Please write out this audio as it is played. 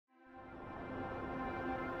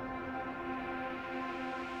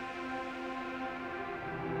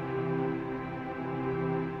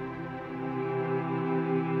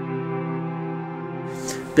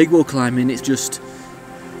big wall climbing, it's just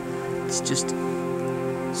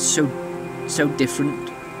so different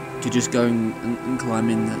to just going and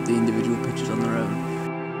climbing the individual pitches on their own.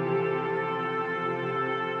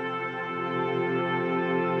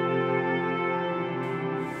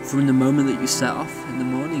 From the moment that you set off in the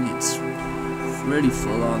morning, it's really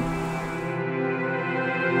full on.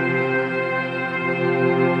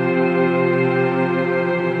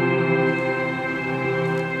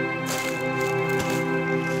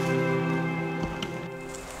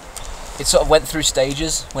 It sort of went through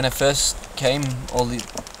stages. When I first came,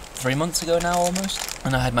 3 months ago now almost,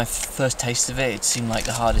 when I had my first taste of it, it seemed like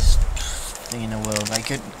the hardest thing in the world. I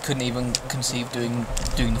couldn't even conceive doing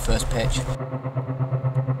the first pitch.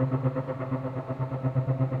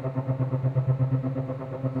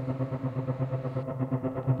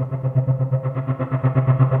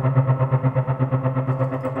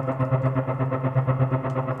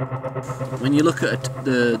 When you look at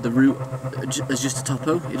the route as just a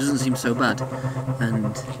topo, it doesn't seem so bad.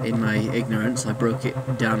 And in my ignorance, I broke it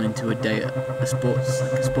down into a day at a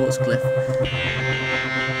sports cliff.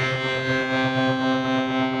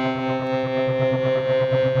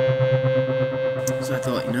 So I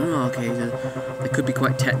thought, okay, they could be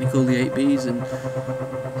quite technical, the 8Bs, and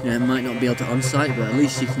I might not be able to on-site, but at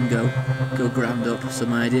least you can go ground up. So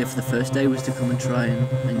my idea for the first day was to come and try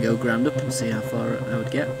and go ground up and see how far I would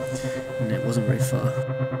get, and it wasn't very far.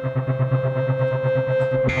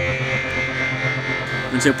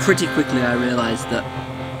 And so pretty quickly I realised that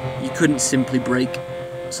you couldn't simply break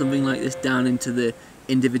something like this down into the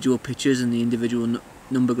individual pitches and the individual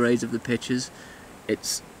number grades of the pitches.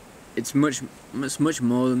 It's much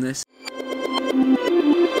more than this.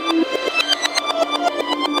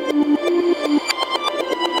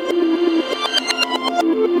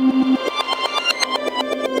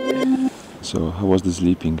 So how was the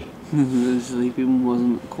sleeping? The sleeping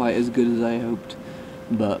wasn't quite as good as I hoped,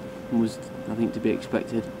 but was, I think, to be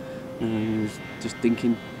expected. I was just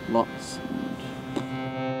thinking lots.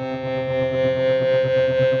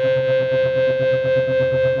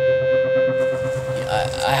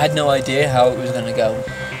 I had no idea how it was going to go.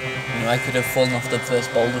 I could have fallen off the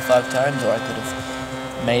first boulder 5 times, or I could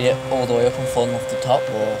have made it all the way up and fallen off the top,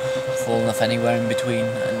 or fallen off anywhere in between.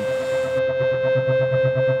 And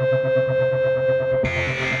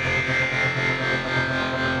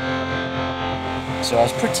so I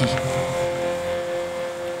was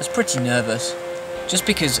pretty nervous, just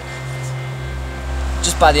because,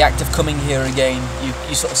 just by the act of coming here again,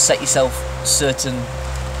 you sort of set yourself certain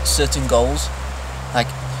goals. Like,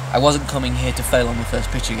 I wasn't coming here to fail on the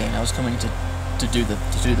first pitch again. I was coming to do the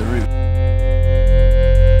route.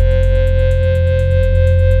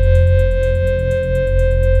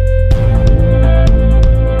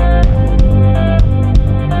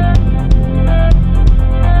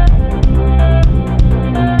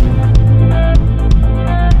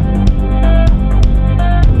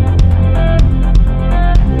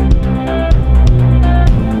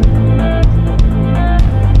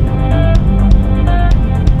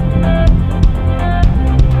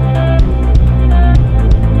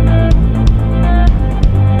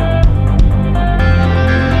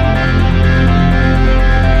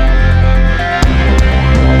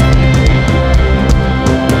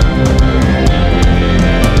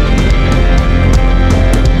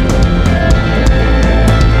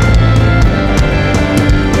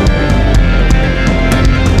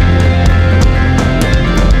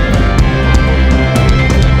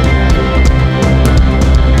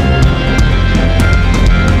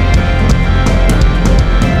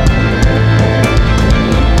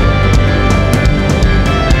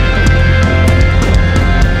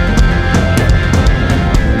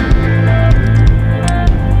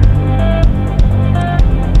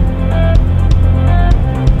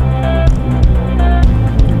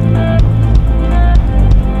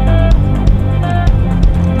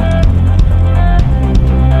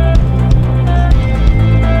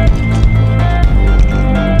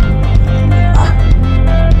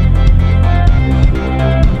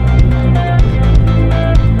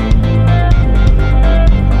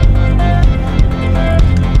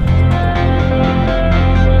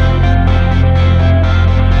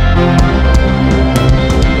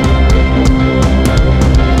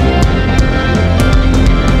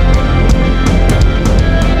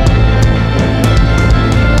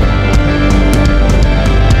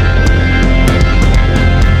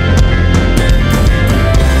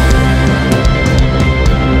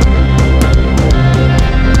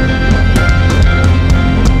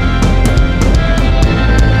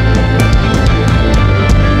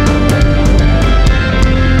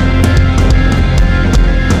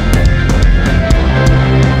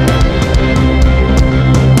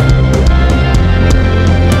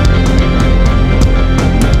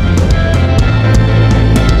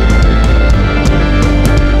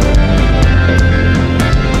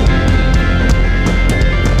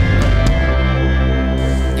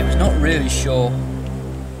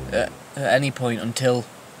 at any point until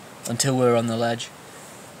we were on the ledge.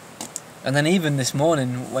 And then even this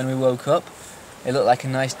morning when we woke up, it looked like a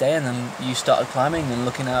nice day, and then you started climbing and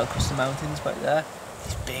looking out across the mountains back there.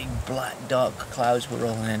 These big black dark clouds were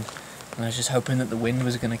rolling in, and I was just hoping that the wind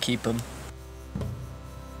was going to keep them.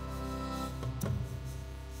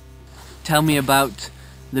 Tell me about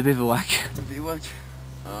the bivouac. The bivouac?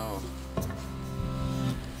 Oh.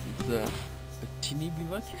 It's a teeny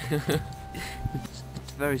bivouac?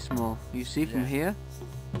 It's very small. You see from here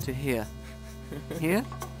to here. Here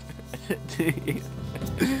to here.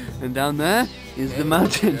 And down there is the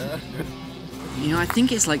mountain. You know, I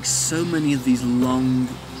think it's like so many of these long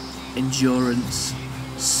endurance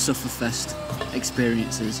sufferfest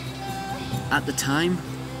experiences. At the time,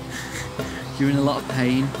 you're in a lot of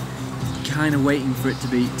pain, kind of waiting for it to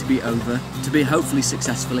be over, to be hopefully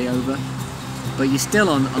successfully over, but you're still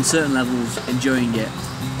on certain levels enjoying it.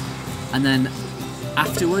 And then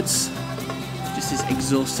afterwards, just this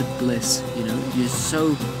exhausted bliss, you know, you're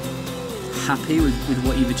so happy with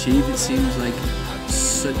what you've achieved. It seems like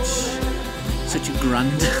such a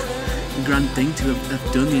grand thing to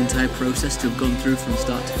have done the entire process, to have gone through from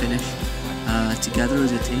start to finish together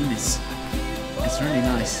as a team. It's really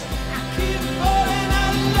nice.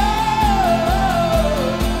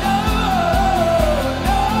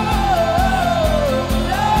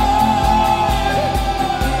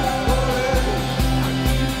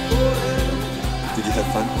 Did you have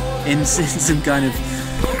fun? In some kind of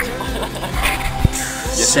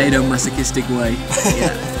sadomasochistic way.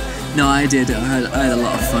 Yeah. No, I did. I had a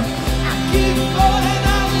lot of fun.